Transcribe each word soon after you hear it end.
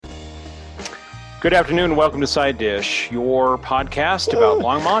Good afternoon and welcome to Side Dish, your podcast about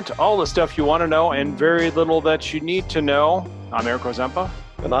Longmont, all the stuff you want to know and very little that you need to know. I'm Eric Ozempa.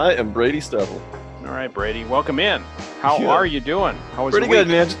 And I am Brady Steffel. All right, Brady, welcome in. How are you doing? How was Pretty your week?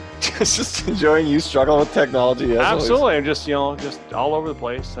 good, man. Just enjoying you struggling with technology. Absolutely. I'm just all over the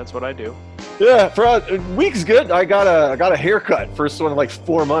place. That's what I do. Yeah, for week's good. I got a haircut. First one in like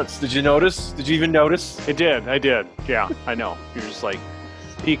 4 months. Did you notice? Did you even notice? I did. Yeah, I know. You're just like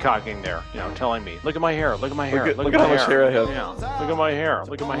peacocking there, telling me, look at my hair, look at my hair, look at how much hair I have. Yeah, look at my hair,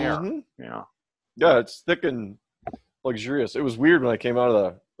 look at my hair. Mm-hmm. Yeah. Yeah, it's thick and luxurious. It was weird when I came out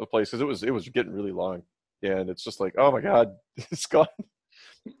of the place because it was getting really long, and it's just like, oh my god, it's gone.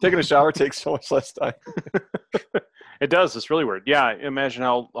 Taking a shower takes so much less time. It does. It's really weird. Yeah, imagine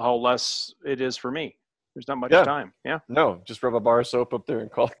how less it is for me. There's not much time. Yeah. No, just rub a bar of soap up there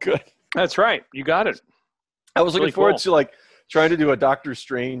and call it good. That's right. You got it. I was looking really forward cool. to like trying to do a Doctor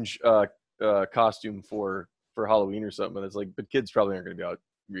Strange costume for Halloween or something. And it's like, but kids probably aren't going to be out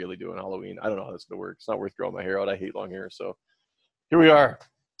really doing Halloween. I don't know how that's going to work. It's not worth growing my hair out. I hate long hair. So here we are.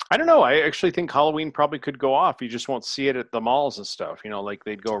 I don't know. I actually think Halloween probably could go off. You just won't see it at the malls and stuff. Like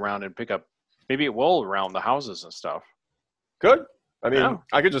they'd go around and pick up. Maybe it will around the houses and stuff. Good. I mean, Yeah.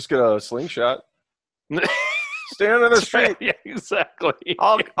 I could just get a slingshot. Stand on the street. Yeah, exactly.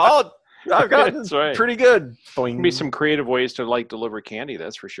 I've gotten That's right. pretty good. Maybe some creative ways to deliver candy.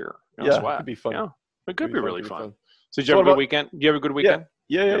 That's for sure. Yeah, it could be fun. Yeah, it could be really fun. So did you So have a what good about- weekend? Do you have a good weekend?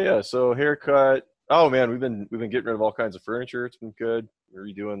 Yeah. So haircut. Oh man, we've been getting rid of all kinds of furniture. It's been good. We're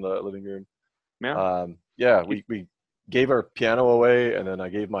redoing the living room. Yeah. We gave our piano away, and then I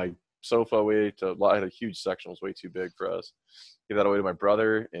gave my sofa away I had a huge section. It was way too big for us. Gave that away to my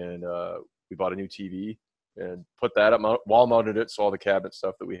brother, and we bought a new TV and put that up, wall mounted it, so all the cabinet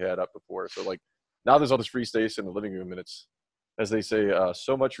stuff that we had up before. So like now there's all this free space in the living room, and it's, as they say,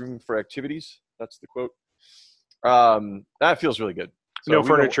 so much room for activities. That's the quote. That feels really good. So no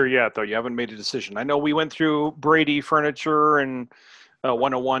furniture yet, though. You haven't made a decision. I know we went through Brady Furniture and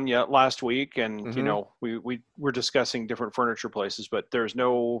 101 last week, and Mm-hmm. we were discussing different furniture places, but there's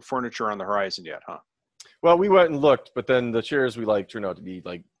no furniture on the horizon yet, huh? Well, we went and looked, but then the chairs we like turned out to be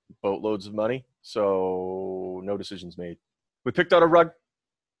like boatloads of money, so no decisions made. We picked out a rug.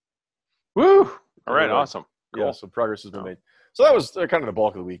 Woo! All right, awesome. Cool. Yeah, so progress has been made. So that was kind of the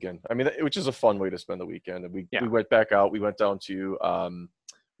bulk of the weekend. I mean, which is a fun way to spend the weekend. And we went back out. We went down to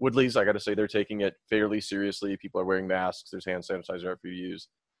Woodley's. I got to say, they're taking it fairly seriously. People are wearing masks. There's hand sanitizer for you to use.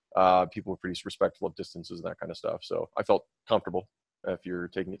 People were pretty respectful of distances and that kind of stuff. So I felt comfortable if you're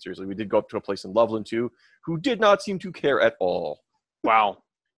taking it seriously. We did go up to a place in Loveland, too, who did not seem to care at all. Wow.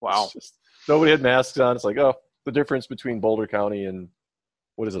 Nobody had masks on. It's like, oh, the difference between Boulder County and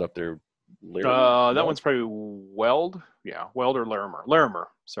what is it up there? That one's probably Weld. Yeah, Weld or Larimer. Larimer,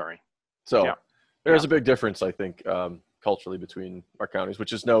 sorry. So there's a big difference, I think, culturally between our counties,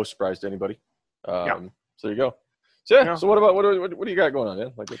 which is no surprise to anybody. So there you go. So So what do you got going on,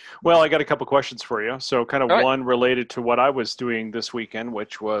 man? Well, I got a couple questions for you. So kind of one related to what I was doing this weekend,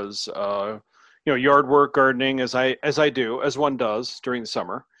 which was yard work, gardening, as one does during the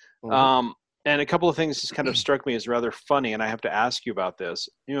summer. Mm-hmm. And a couple of things just kind of struck me as rather funny, and I have to ask you about this.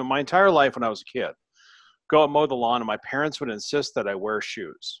 My entire life when I was a kid, go out and mow the lawn, and my parents would insist that I wear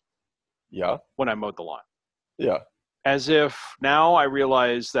shoes. Yeah. When I mowed the lawn. Yeah. As if now I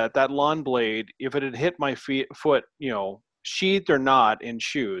realize that lawn blade, if it had hit my foot, sheathed or not in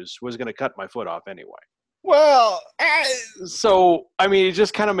shoes, was going to cut my foot off anyway. Well, so I mean, it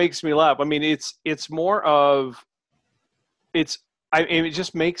just kind of makes me laugh. I mean, it's more of it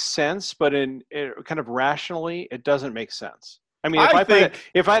just makes sense, but in kind of rationally, it doesn't make sense. I mean,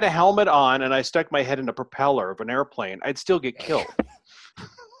 if I had a helmet on and I stuck my head in a propeller of an airplane, I'd still get killed.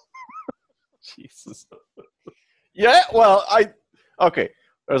 Jesus. Yeah, well,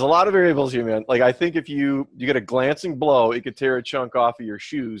 there's a lot of variables here, man. Like, I think if you get a glancing blow, it could tear a chunk off of your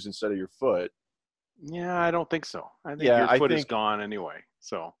shoes instead of your foot. Yeah, I don't think so. I think your foot is gone anyway.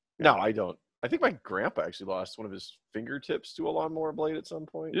 So no, I don't. I think my grandpa actually lost one of his fingertips to a lawnmower blade at some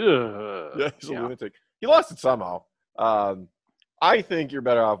point. Yeah, he's a lunatic. He lost it somehow. I think you're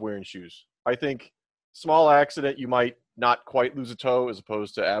better off wearing shoes. I think small accident, you might not quite lose a toe as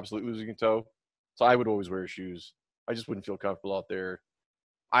opposed to absolute losing a toe. So I would always wear shoes. I just wouldn't feel comfortable out there.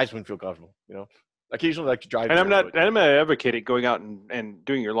 I just wouldn't feel comfortable, Occasionally, I like to drive. And I'm not advocating going out and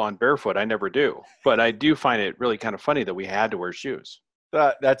doing your lawn barefoot. I never do. But I do find it really kind of funny that we had to wear shoes.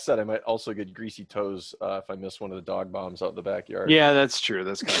 That said, I might also get greasy toes if I miss one of the dog bombs out in the backyard. Yeah, that's true.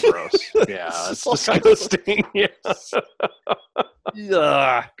 That's kind of gross. Yeah, that's disgusting. Yeah.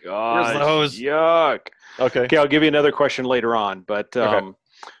 Yeah. God. Where's the hose? Yuck. Okay. Okay, I'll give you another question later on. But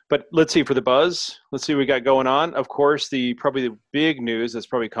But let's see for the buzz. Let's see what we got going on. Of course, probably the big news that's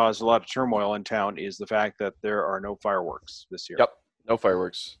probably caused a lot of turmoil in town is the fact that there are no fireworks this year. Yep, no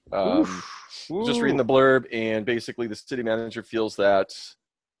fireworks. Just reading the blurb, and basically the city manager feels that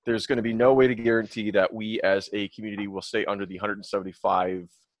there's going to be no way to guarantee that we as a community will stay under the 175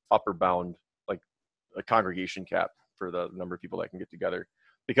 upper bound, like a congregation cap for the number of people that can get together.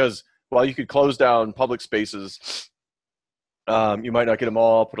 Because while you could close down public spaces, you might not get them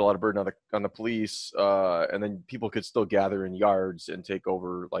all, put a lot of burden on the police, and then people could still gather in yards and take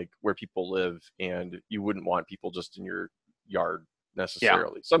over like where people live, and you wouldn't want people just in your yard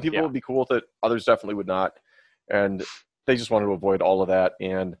necessarily. Some people would be cool with it, others definitely would not, and they just wanted to avoid all of that,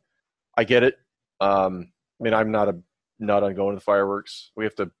 and I get it. I mean, I'm not a nut on going to the fireworks. We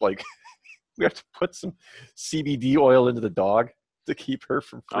have to we have to put some CBD oil into the dog to keep her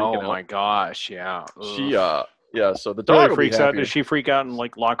from freaking out. Oh my gosh, yeah. She so the dog really freaks out. Does she freak out and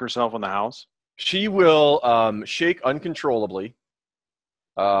like lock herself in the house? She will shake uncontrollably,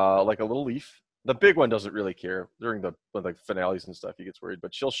 like a little leaf. The big one doesn't really care. During the finales and stuff, he gets worried.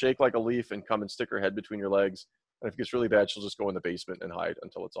 But she'll shake like a leaf and come and stick her head between your legs. And if it gets really bad, she'll just go in the basement and hide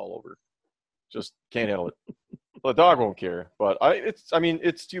until it's all over. Just can't handle it. Well, the dog won't care. But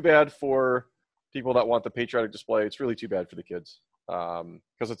it's too bad for people that want the patriotic display. It's really too bad for the kids.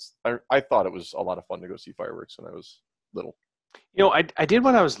 Because I thought it was a lot of fun to go see fireworks when I was little. I did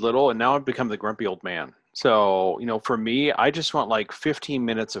when I was little, and now I've become the grumpy old man. So, for me, I just want like 15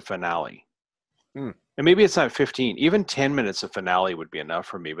 minutes of finale. And maybe it's not 15, even 10 minutes of finale would be enough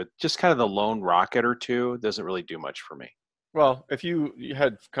for me, but just kind of the lone rocket or two doesn't really do much for me. Well, if you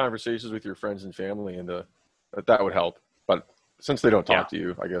had conversations with your friends and family, and that would help. But since they don't talk to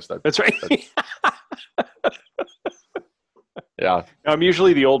you, I guess that's right. Yeah. I'm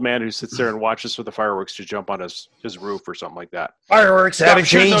usually the old man who sits there and watches for the fireworks to jump on his roof or something like that. Fireworks haven't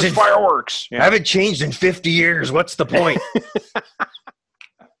changed. Fireworks haven't changed in 50 years. What's the point?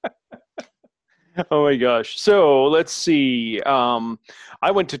 Oh my gosh. So let's see.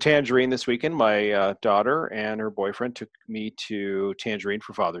 I went to Tangerine this weekend. My daughter and her boyfriend took me to Tangerine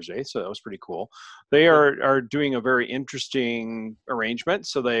for Father's Day. So that was pretty cool. They are doing a very interesting arrangement.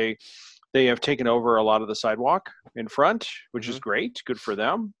 So they have taken over a lot of the sidewalk in front, which is great. Good for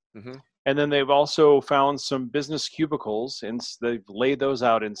them. And then they've also found some business cubicles, and they've laid those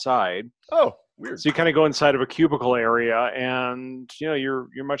out inside. Oh, weird. So you kind of go inside of a cubicle area, and you're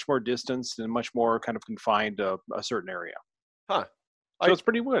much more distanced and much more kind of confined to a certain area. Huh. So it's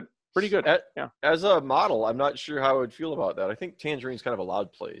pretty good. Pretty good. As a model, I'm not sure how I would feel about that. I think Tangerine's kind of a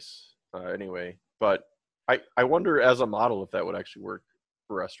loud place anyway. But I wonder as a model if that would actually work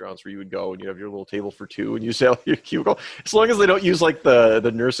for restaurants where you would go and you have your little table for two and you sell your cubicle. As long as they don't use like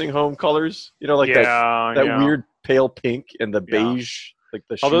the nursing home colors, that weird pale pink and the beige, like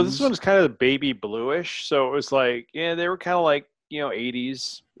the Although shoes. this one's kind of baby bluish. So it was like, they were kind of like,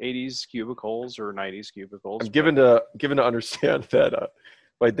 80s cubicles or 90s cubicles. I'm given to understand that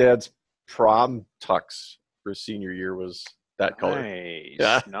my dad's prom tux for senior year was that color.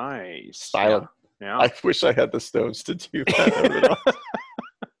 Nice. Silent. Yeah. I wish I had the stones to do that.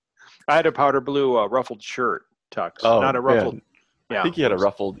 I had a powder blue ruffled shirt tux, not a ruffled. Man. Yeah, I think he had a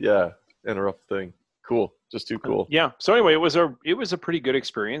ruffled, and a ruffled thing. Cool, just too cool. Yeah. So anyway, it was a pretty good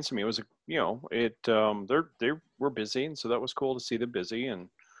experience. I mean, it was they were busy, and so that was cool to see them busy, and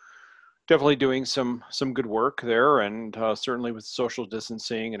definitely doing some good work there, and certainly with social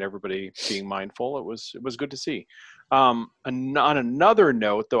distancing and everybody being mindful, it was good to see. On another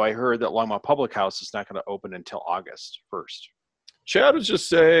note, though, I heard that Longmont Public House is not going to open until August 1st. Chad was just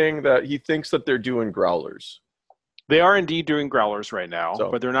saying that he thinks that they're doing growlers. They are indeed doing growlers right now,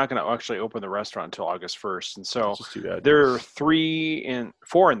 but they're not going to actually open the restaurant until August 1st. And so there are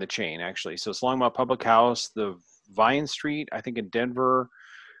 4 in the chain, actually. So it's Longmont Public House, the Vine Street, I think in Denver.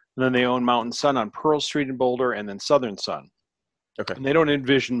 And then they own Mountain Sun on Pearl Street in Boulder, and then Southern Sun. Okay. And they don't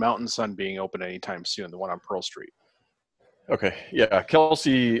envision Mountain Sun being open anytime soon, the one on Pearl Street. Okay. Yeah.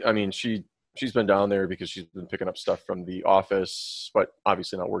 Kelsey, I mean, she's been down there because she's been picking up stuff from the office, but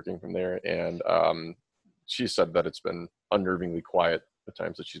obviously not working from there. And she said that it's been unnervingly quiet the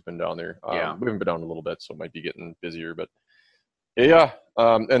times that she's been down there. We haven't been down a little bit, so it might be getting busier. But yeah.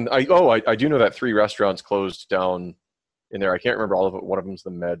 And I do know that 3 restaurants closed down in there. I can't remember all of it. One of them's the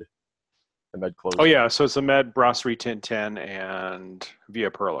Med. The Med closed. Oh yeah, so it's the Med, Brasserie Tintin, and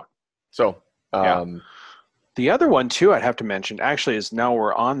Via Perla. So the other one too, I'd have to mention, actually, is now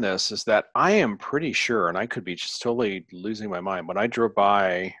we're on this, is that I am pretty sure, and I could be just totally losing my mind, when I drove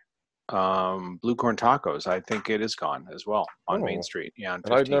by Blue Corn Tacos, I think it is gone as well on Main Street. Yeah,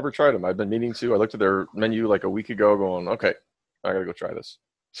 I've never tried them. I've been meaning to. I looked at their menu like a week ago, going, okay, I gotta go try this.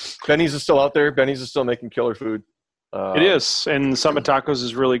 Benny's is still out there. Benny's is still making killer food. It is, and Summit Tacos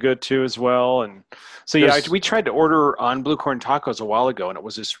is really good too as well. And so yeah, we tried to order on Blue Corn Tacos a while ago, and it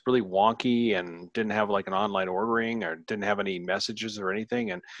was just really wonky and didn't have like an online ordering or didn't have any messages or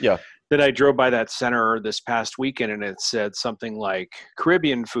anything. And Yeah. then I drove by that center this past weekend, and it said something like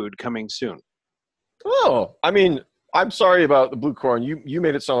Caribbean food coming soon. Oh, I mean, I'm sorry about the Blue Corn. You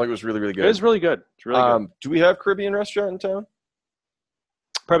made it sound like it was really, really good. It was really good. It's really good. Do we have Caribbean restaurant in town?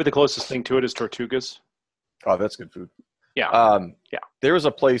 Probably the closest thing to it is Tortugas. Oh, that's good food. Yeah. Yeah. There was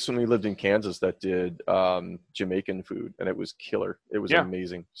a place when we lived in Kansas that did Jamaican food, and it was killer. It was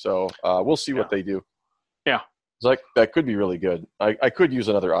amazing. So we'll see what they do. Yeah. It's like that could be really good. I could use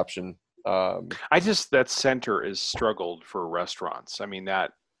another option. That center is struggled for restaurants. I mean,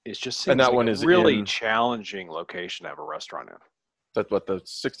 that is just And that like one a is really in- challenging location to have a restaurant in. That's what, the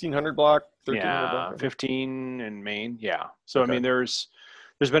 1600 block, 1300 Yeah, block? 15 in Maine. Yeah. So Okay. I mean, there's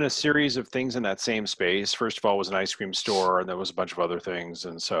been a series of things in that same space. First of all, was an ice cream store, and there was a bunch of other things.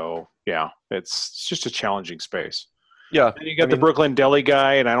 And so, yeah, it's just a challenging space. Yeah. And you got the Brooklyn Deli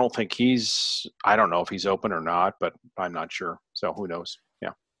guy, and I don't know if he's open or not, but I'm not sure. So who knows?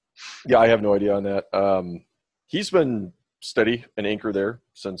 Yeah. Yeah, I have no idea on that. He's been steady and anchor there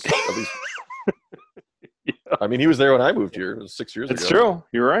since at least. I mean, he was there when I moved here. It was 6 years ago. It's true.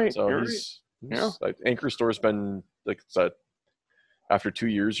 You're right. So You're he's Yeah. like, anchor store's been like that. After 2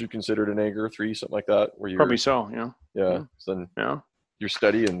 years, you're considered an anchor, 3, something like that. Where you're probably so. Yeah. yeah. So then Yeah. you're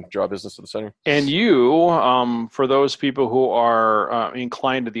steady and draw business to the center. And you, for those people who are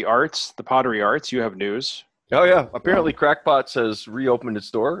inclined to the arts, the pottery arts, you have news. Oh yeah, apparently Crackpots has reopened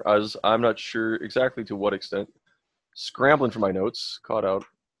its door. As I'm not sure exactly to what extent. Scrambling for my notes, caught out.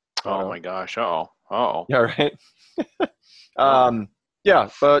 Oh my gosh! Oh. Yeah, right. Yeah,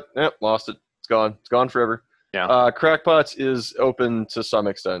 but lost it. It's gone. It's gone forever. Yeah. Crackpots is open to some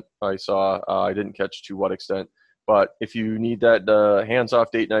extent. I saw. I didn't catch to what extent, but if you need that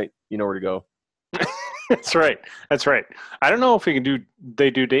hands-off date night, you know where to go. That's right. That's right. I don't know if they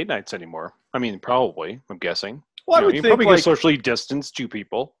do date nights anymore. I mean, probably. I'm guessing. Well, I would you think probably like, can socially distance two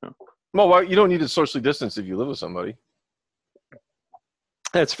people. Yeah. well, you don't need to socially distance if you live with somebody.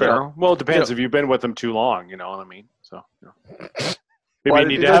 That's fair. Yeah. Well, it depends Yeah. if you've been with them too long. You know what I mean? So maybe Well, you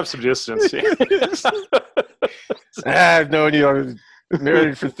need to have some distance. I've known you. I've been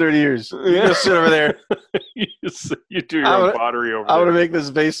married for 30 years. You just sit over there. you do your I'm own gonna- pottery over I'm there. going to make this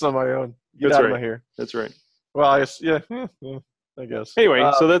vase on my own. Get That's out of right. my hair. That's right. Well, I guess, yeah, I guess.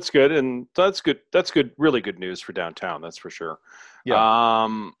 Anyway, so that's good, and that's good. That's good. Really good news for downtown. That's for sure. Yeah.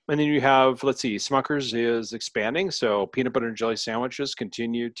 And then you have, let's see, Smucker's is expanding, so peanut butter and jelly sandwiches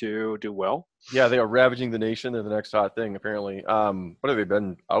continue to do well. Yeah, they are ravaging the nation. They're the next hot thing, apparently. What have they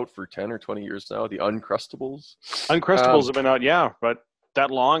been out for 10 or 20 years now? The Uncrustables? Uncrustables have been out, yeah, but that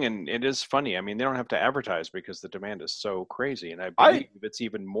long, and it is funny. I mean, they don't have to advertise because the demand is so crazy, and I believe it's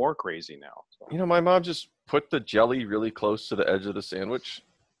even more crazy now. So. You know, my mom just put the jelly really close to the edge of the sandwich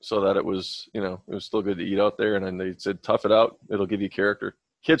so that it was, it was still good to eat out there. And then they said, tough it out. It'll give you character.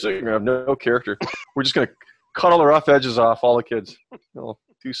 Kids are going to have no character. We're just going to cut all the rough edges off, all the kids.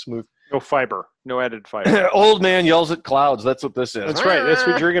 Too smooth. No fiber, no added fiber. Old man yells at clouds. That's what this is. That's right. That's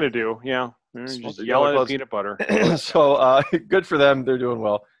what you're going to do. Yeah. You're That's what just they're yelling doing. at peanut butter. So good for them. They're doing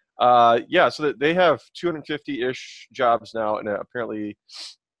well. Yeah, so they have 250-ish jobs now, and apparently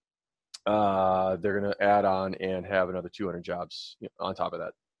they're going to add on and have another 200 jobs on top of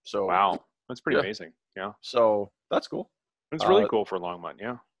that. So Wow. That's pretty Yeah. amazing. Yeah. So that's cool. It's really cool for Longmont.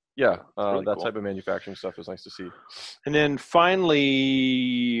 Yeah. Yeah, really that cool. type of manufacturing stuff is nice to see. And then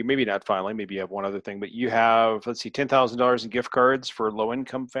finally, maybe not finally, maybe you have one other thing, but you have, let's see, $10,000 in gift cards for low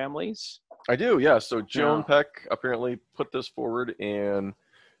income families. I do, yeah. So Joan Peck apparently put this forward, and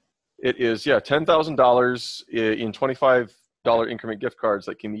it is, $10,000 in $25 increment gift cards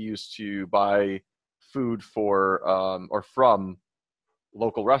that can be used to buy food for or from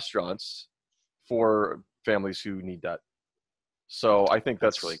local restaurants for families who need that. So I think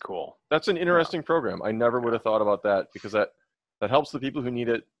that's really cool. That's an interesting program. I never would have thought about that because that helps the people who need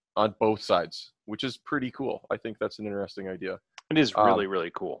it on both sides, which is pretty cool. I think that's an interesting idea. It is really,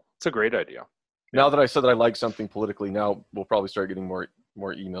 really cool. It's a great idea. Now that I said that I like something politically, now we'll probably start getting more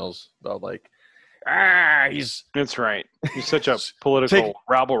emails about like, he's That's right. He's such a political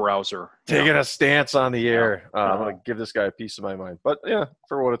rabble rouser. taking a stance on the air. I'm Uh-huh. going to give this guy a piece of my mind. But yeah,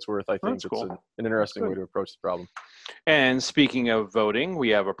 for what it's worth, I think That's it's cool. an interesting way to approach the problem. And speaking of voting, we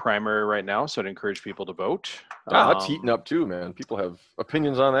have a primary right now, so I'd encourage people to vote. That's heating up too, man. People have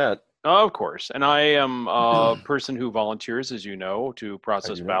opinions on that. Of course. And I am a person who volunteers, as you know, to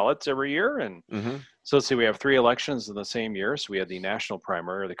process know. ballots every year. And Mm-hmm. So let's see, we have 3 elections in the same year. So we had the national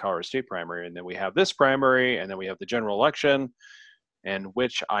primary, or the Colorado State primary, and then we have this primary, and then we have the general election, and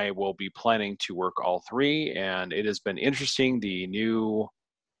which I will be planning to work all 3. And it has been interesting, the new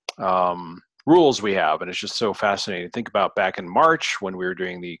rules we have, and it's just so fascinating. Think about back in March when we were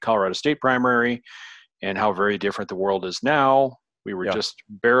doing the Colorado State primary and how very different the world is now. We were just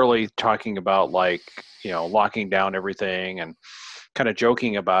barely talking about locking down everything and kind of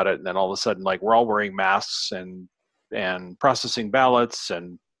joking about it, and then all of a sudden, we're all wearing masks and processing ballots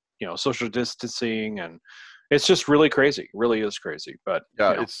and social distancing, and it's just really crazy. Really is crazy. But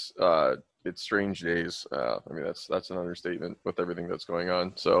it's strange days. I mean, that's an understatement with everything that's going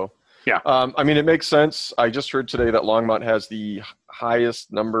on. So I mean, it makes sense. I just heard today that Longmont has the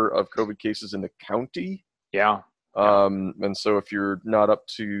highest number of COVID cases in the county. Yeah. And so if you're not up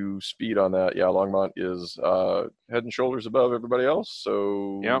to speed on that, Longmont is head and shoulders above everybody else.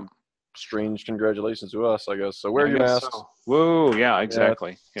 So strange congratulations to us, I guess. So wear your masks. So. Whoa, yeah,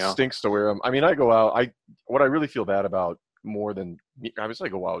 exactly. Yeah, stinks to wear them. I mean, I go out. What I really feel bad about more than obviously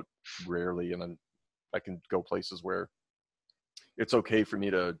I go out rarely, and then I can go places where it's okay for me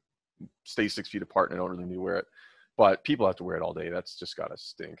to stay 6 feet apart and I don't really need to wear it. But people have to wear it all day. That's just gotta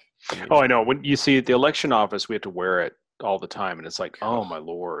stink. Oh, I know. When you see at the election office, we have to wear it all the time, and it's like, oh my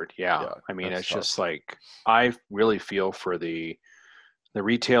Lord, yeah. I mean, it's tough. Just like I really feel for the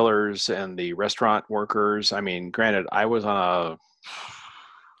retailers and the restaurant workers. I mean, granted, I was on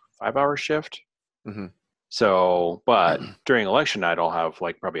a 5-hour shift, so but during election night, I'll have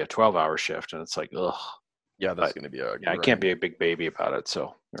probably a 12-hour shift, and it's like, ugh. Yeah, that's going to be I can't be a big baby about it.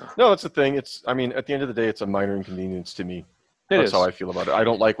 So no, that's the thing. I mean, at the end of the day, it's a minor inconvenience to me. That's how I feel about it. I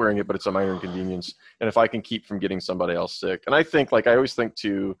don't like wearing it, but it's a minor inconvenience. And if I can keep from getting somebody else sick, and I think, I always think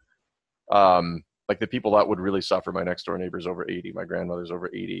too, the people that would really suffer, my next door neighbor's over 80, my grandmother's over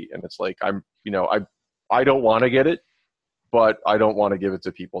 80, and it's like I don't want to get it, but I don't want to give it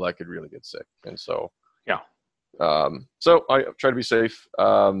to people that could really get sick, and so so I try to be safe.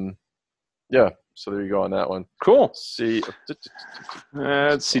 So there you go on that one. Cool. Let's see.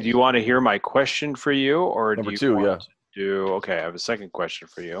 Let's see. Do you want to hear my question for you, or number do you 2? Okay, I have a second question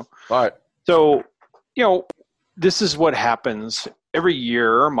for you. All right. So, this is what happens every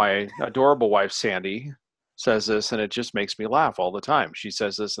year. My adorable wife, Sandy, says this, and it just makes me laugh all the time. She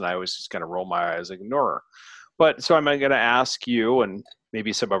says this, and I always just kind of roll my eyes and ignore her. But so I'm going to ask you and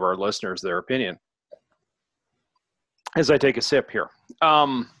maybe some of our listeners their opinion as I take a sip here.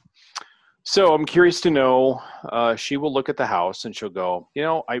 So I'm curious to know, she will look at the house and she'll go,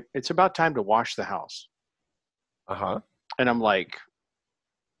 it's about time to wash the house. And I'm like,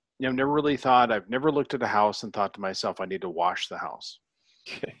 I've never looked at a house and thought to myself, I need to wash the house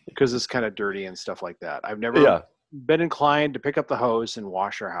because it's kind of dirty and stuff like that. I've never been inclined to pick up the hose and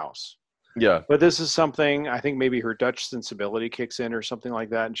wash our house. Yeah. But this is something, I think maybe her Dutch sensibility kicks in or something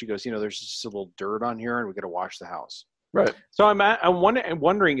like that. And she goes, there's just a little dirt on here and we got to wash the house. Right. So I'm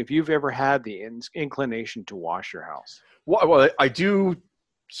wondering if you've ever had the inclination to wash your house. Well, I do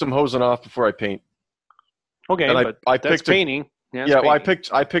some hosing off before I paint. Okay, and but I that's picked painting. Well, I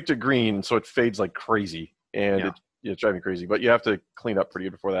picked a green, so it fades like crazy, and it drives me crazy. But you have to clean up pretty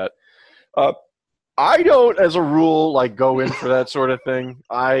good before that. I don't, as a rule, go in for that sort of thing.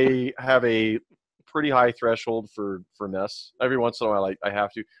 I have a pretty high threshold for mess. Every once in a while, I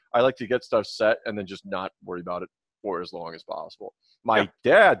have to. I like to get stuff set and then just not worry about it for as long as possible. My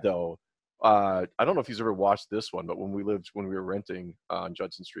dad, though, I don't know if he's ever watched this one, but when we were renting on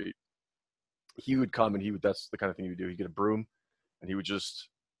Judson Street, he would come and that's the kind of thing he would do. He'd get a broom and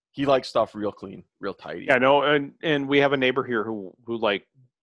he likes stuff real clean, real tidy. Yeah, no, and we have a neighbor here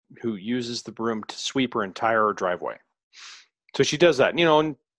who uses the broom to sweep her entire driveway. So she does that,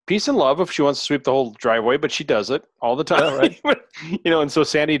 and peace and love if she wants to sweep the whole driveway, but she does it all the time. Right. And so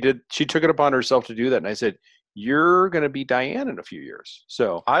Sandy she took it upon herself to do that. And I said, you're going to be Diane in a few years.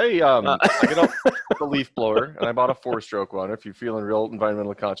 So I get out the leaf blower and I bought a 4-stroke one. If you're feeling real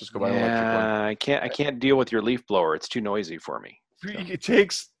environmentally conscious, go buy an electric one. I can't deal with your leaf blower. It's too noisy for me. It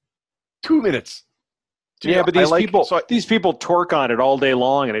takes 2 minutes. But these people torque on it all day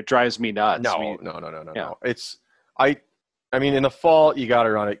long and it drives me nuts. No. I mean, in the fall you got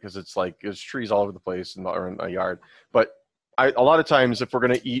to run it because it's there's trees all over the place in my yard. But a lot of times if we're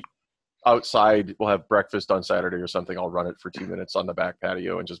going to eat outside, we'll have breakfast on Saturday or something, I'll run it for 2 minutes on the back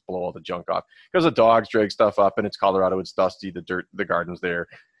patio and just blow all the junk off because the dogs drag stuff up and it's Colorado, it's dusty, the dirt, the garden's there.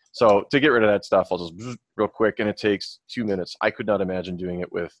 So to get rid of that stuff, I'll just real quick and it takes 2 minutes. I could not imagine doing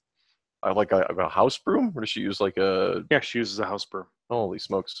it with a house broom. Or does she use she uses a house broom. Holy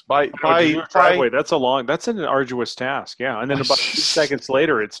smokes. Driveway, that's an arduous task. Yeah. And then about 2 seconds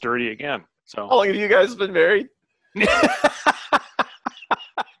later, it's dirty again. So How long have you guys been married?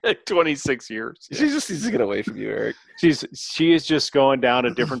 26 years. She just needs to get away from you, Eric. She is just going down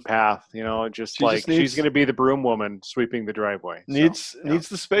a different path, just She like just needs- she's going to be the broom woman sweeping the driveway. So, Needs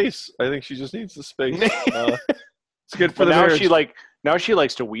the space. I think she just needs the space. It's good for But the marriage. now she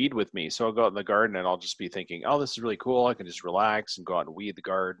likes to weed with me. So I'll go out in the garden and I'll just be thinking, oh, this is really cool. I can just relax and go out and weed the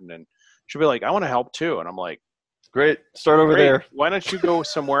garden. And she'll be like, I want to help too. And I'm like, Great. Start over great. there. Why don't you go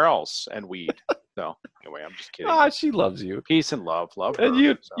somewhere else and weed? So anyway, I'm just kidding. She loves you. Peace and love her. And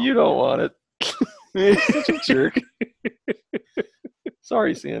you so. don't want it. Such a jerk.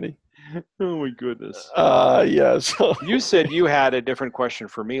 Sorry, Sandy. Oh my goodness. Yeah. So You said you had a different question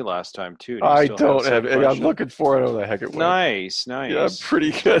for me last time too. Do you I still don't the same have any. I'm question? looking for it. I don't know the heck it went. Nice. Yeah, I'm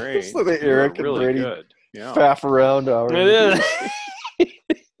pretty good. Great. So the You were Eric and really Brady good. Yeah. faff around hour. It is.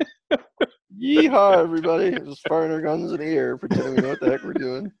 Yeehaw, everybody. Just firing our guns in the air, pretending we know what the heck we're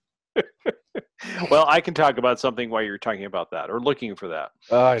doing. Well, I can talk about something while you're talking about that or looking for that.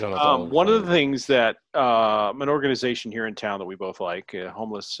 I don't know. One of the things that an organization here in town that we both like,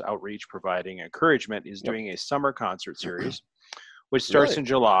 Homeless Outreach Providing Encouragement, is doing a summer concert series, which starts in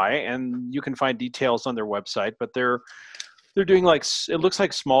July, and you can find details on their website. But they're doing it looks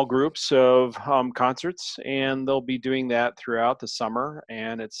like small groups of concerts, and they'll be doing that throughout the summer.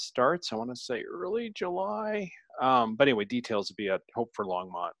 And it starts, I want to say, early July. But anyway, details will be at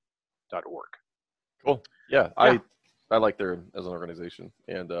hopeforlongmont.org. Cool. Yeah, I like their as an organization,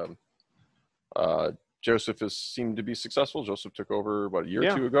 and Joseph has seemed to be successful. Joseph took over about a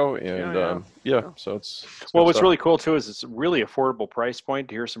year or two ago, and so it's well, what's really cool too is it's a really affordable price point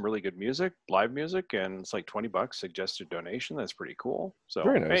to hear some really good music, live music, and it's like $20 suggested donation. That's pretty cool. So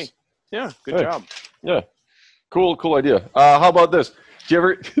very nice. Hey, good job. Yeah, cool idea. How about this? Do you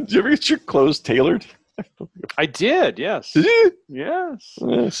ever get your clothes tailored? I did, yes. Did you? Yes.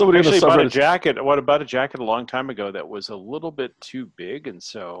 Somebody actually bought a subreddit- jacket. What about a jacket a long time ago that was a little bit too big, and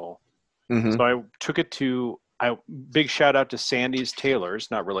so I took it to. Big shout out to Sandy's Tailors,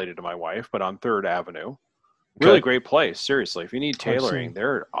 not related to my wife, but on 3rd Avenue. Really great place. Seriously, if you need tailoring,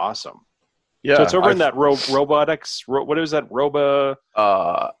 they're awesome. Yeah, so it's over in that robotics. What is that? Roboto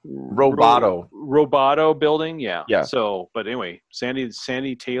building. Yeah. Yeah. So, but anyway,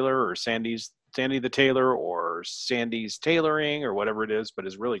 Sandy Taylor or Sandy the Tailor or Sandy's Tailoring or whatever it is, but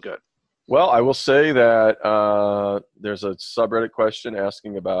it's really good. Well, I will say that there's a subreddit question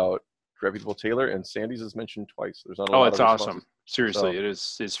asking about reputable tailor, and Sandy's is mentioned twice. There's not a lot it's of awesome. Seriously,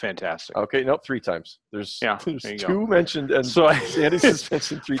 so. it's fantastic. Okay, nope, 3 times. There's there you 2 go. mentioned, and so Sandy's is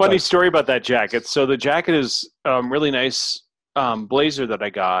mentioned 3 funny times. story about that jacket. So the jacket is really nice blazer that I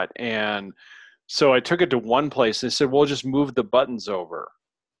got, and so I took it to one place. They said, "We'll just move the buttons over."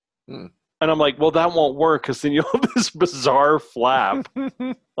 And I'm like, well, that won't work because then you'll have this bizarre flap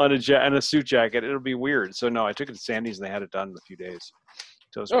on a suit jacket. It'll be weird. So no, I took it to Sandy's and they had it done in a few days.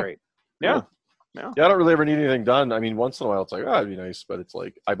 So it was great. Yeah. I don't really ever need anything done. I mean, once in a while it's like, it'd be nice, but it's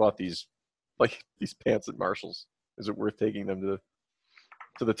like I bought these pants at Marshall's. Is it worth taking them to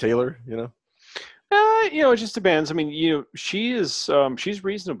the tailor? It just depends. I mean, she's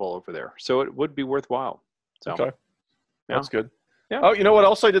reasonable over there, so it would be worthwhile. So okay, that's good. Yeah. Oh, you know what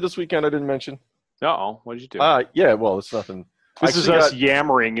else I did this weekend? I didn't mention. What did you do? Yeah. Well, it's nothing. This is us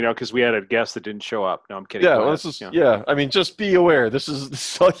yammering, because we had a guest that didn't show up. No, I'm kidding. Yeah. Well, this is I mean, just be aware. This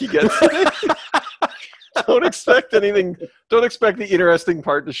is all you get. Don't expect anything. Don't expect the interesting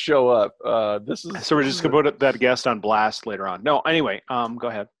part to show up. So we're just gonna put that guest on blast later on. No. Anyway, go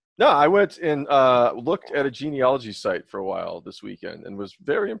ahead. No, I went and looked at a genealogy site for a while this weekend and was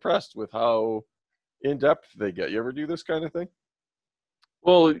very impressed with how in depth they get. You ever do this kind of thing?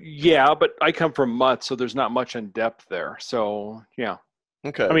 Well, yeah, but I come from Mutt, so there's not much in depth there. So, yeah.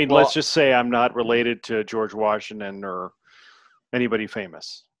 Okay. I mean, let's just say I'm not related to George Washington or anybody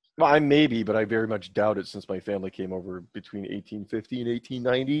famous. Well, I may be, but I very much doubt it since my family came over between 1850 and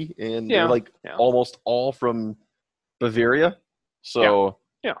 1890, and they're almost all from Bavaria. So,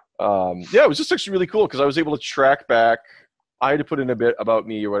 it was just actually really cool because I was able to track back. I had to put in a bit about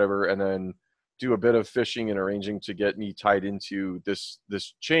me or whatever, and then do a bit of fishing and arranging to get me tied into this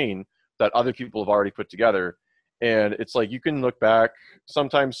chain that other people have already put together. And it's like you can look back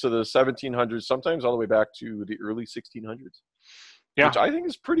sometimes to the 1700s, sometimes all the way back to the early 1600s. Yeah, which I think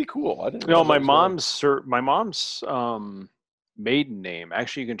is pretty cool. I didn't know. My mom's maiden name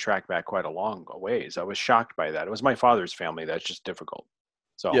actually you can track back quite a long ways. I was shocked by that. It was my father's family. That's just difficult.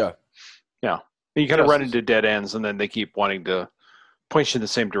 So yeah, and you kind of run into dead ends, and then they keep wanting to point you in the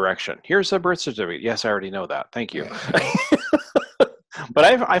same direction. Here's a birth certificate. Yes, I already know that. Thank you. But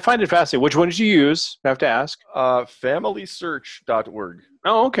I find it fascinating. Which one did you use? I have to ask. Familysearch.org.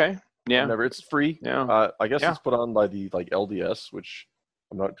 Oh, okay. Yeah. Whenever it's free. Yeah. I guess Yeah. it's put on by the like LDS, which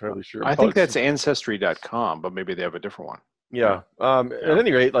I'm not entirely sure. I think that's Ancestry.com, but maybe they have a different one. Yeah. Yeah. At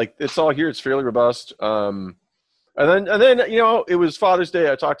any rate, like it's all here. It's fairly robust. And then it was Father's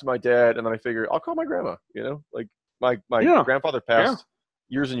Day. I talked to my dad, and then I figured I'll call my grandma. Like my Yeah. grandfather passed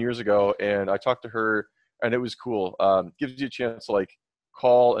years and years ago, and I talked to her, and it was cool. Gives you a chance to like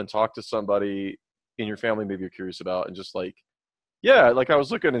call and talk to somebody in your family maybe you're curious about, and just like, like I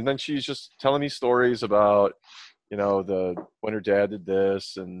was looking, and then she's just telling me stories about when her dad did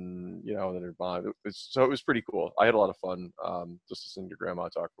this, and then her mom. So it was pretty cool. I had a lot of fun just listening to grandma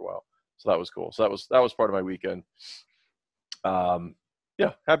talk for a while. So that was cool. So that was part of my weekend.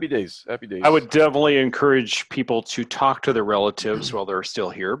 Happy days. Happy days. I would definitely encourage people to talk to their relatives while they're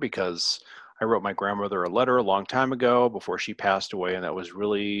still here, because I wrote my grandmother a letter a long time ago before she passed away, and that was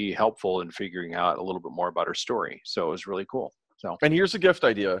really helpful in figuring out a little bit more about her story. So it was really cool. So. And here's a gift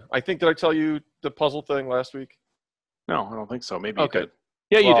idea. I think, did I tell you the puzzle thing last week? No, I don't think so. Maybe Okay. you did.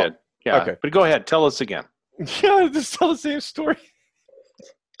 Yeah, you did. Yeah. Okay. But go ahead. Tell us again. Yeah, just tell the same story.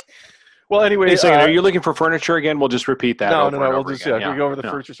 Well, anyway. Wait a second. Are you looking for furniture again? We'll just repeat that. No. and We'll over just, again. we go over the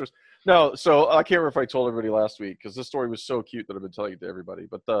furniture stores. No, so I can't remember if I told everybody last week, because this story was so cute that I've been telling it to everybody.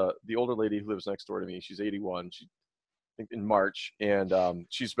 But the older lady who lives next door to me, she's 81. She, I think in March, and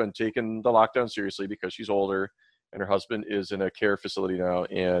she's been taking the lockdown seriously because she's older, and her husband is in a care facility now,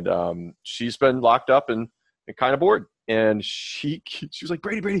 and she's been locked up and kind of bored. And she was like,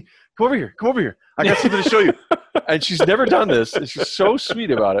 Brady, come over here. I got something to show you. And she's never done this, and she's so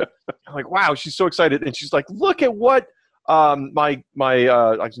sweet about it. I'm like, wow, she's so excited. And she's like, look at what my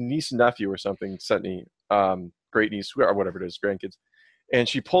niece and nephew or something sent me, great niece or whatever it is, grandkids. And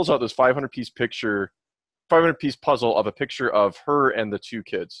she pulls out this 500-piece puzzle of a picture of her and the two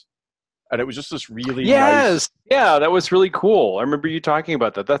kids. And it was just this really nice. Yeah, that was really cool. I remember you talking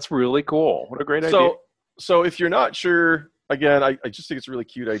about that. That's really cool. What a great idea. So if you're not sure, again, I just think it's a really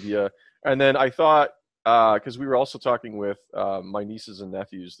cute idea. And then I thought, because we were also talking with my nieces and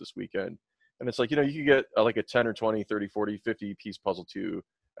nephews this weekend, and it's like, you could get like a 10 or 20, 30, 40, 50 piece puzzle too,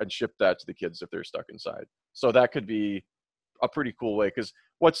 and ship that to the kids if they're stuck inside. So that could be a pretty cool way, because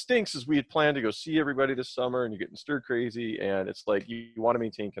what stinks is we had planned to go see everybody this summer, and you're getting stir crazy, and it's like you want to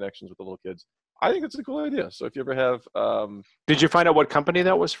maintain connections with the little kids. I think it's a cool idea. So if you ever have did you find out what company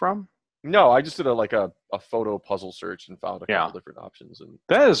that was from? No, I just did a photo puzzle search and found a couple different options. And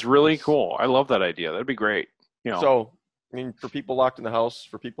that is really cool. I love that idea. That'd be great. So, I mean, for people locked in the house,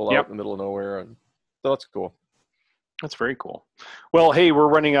 for people out in the middle of nowhere, and so that's cool. That's very cool. Well, hey, we're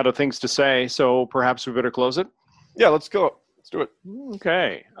running out of things to say, so perhaps we better close it. Yeah, let's go. Let's do it.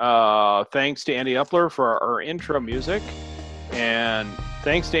 Okay. Thanks to Andy Epler for our intro music, and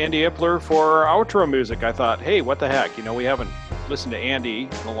thanks to Andy Epler for our outro music. I thought, hey, what the heck? We haven't listened to Andy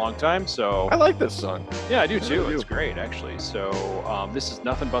in a long time, so I like this song. Yeah, I do too. It's great, actually. So this is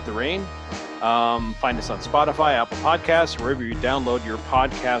Nothing But the Rain. Find us on Spotify, Apple Podcasts, wherever you download your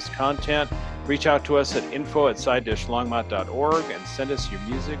podcast content. Reach out to us at info@side-longmont.org and send us your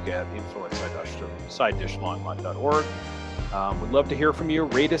music at info@side-longmont.org. We'd love to hear from you.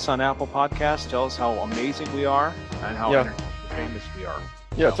 Rate us on Apple Podcasts. Tell us how amazing we are and how famous we are.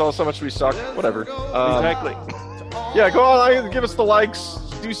 Yeah, tell us how much we suck. Whatever. Exactly. Yeah, go on. Give us the likes.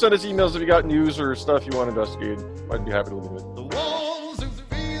 Do send us emails if you got news or stuff you want to investigate. I'd be happy to look at it. The ones who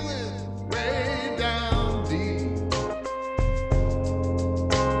feel it way down deep.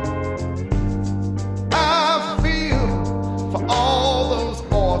 I feel for all those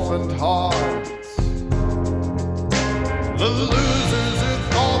orphaned hearts. The losers who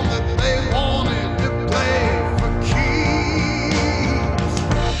thought that they wanted to play for keeps.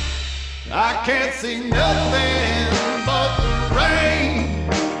 I can't see nothing but the rain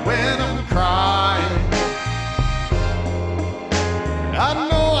when I'm crying. I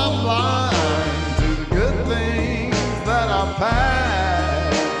know I'm blind.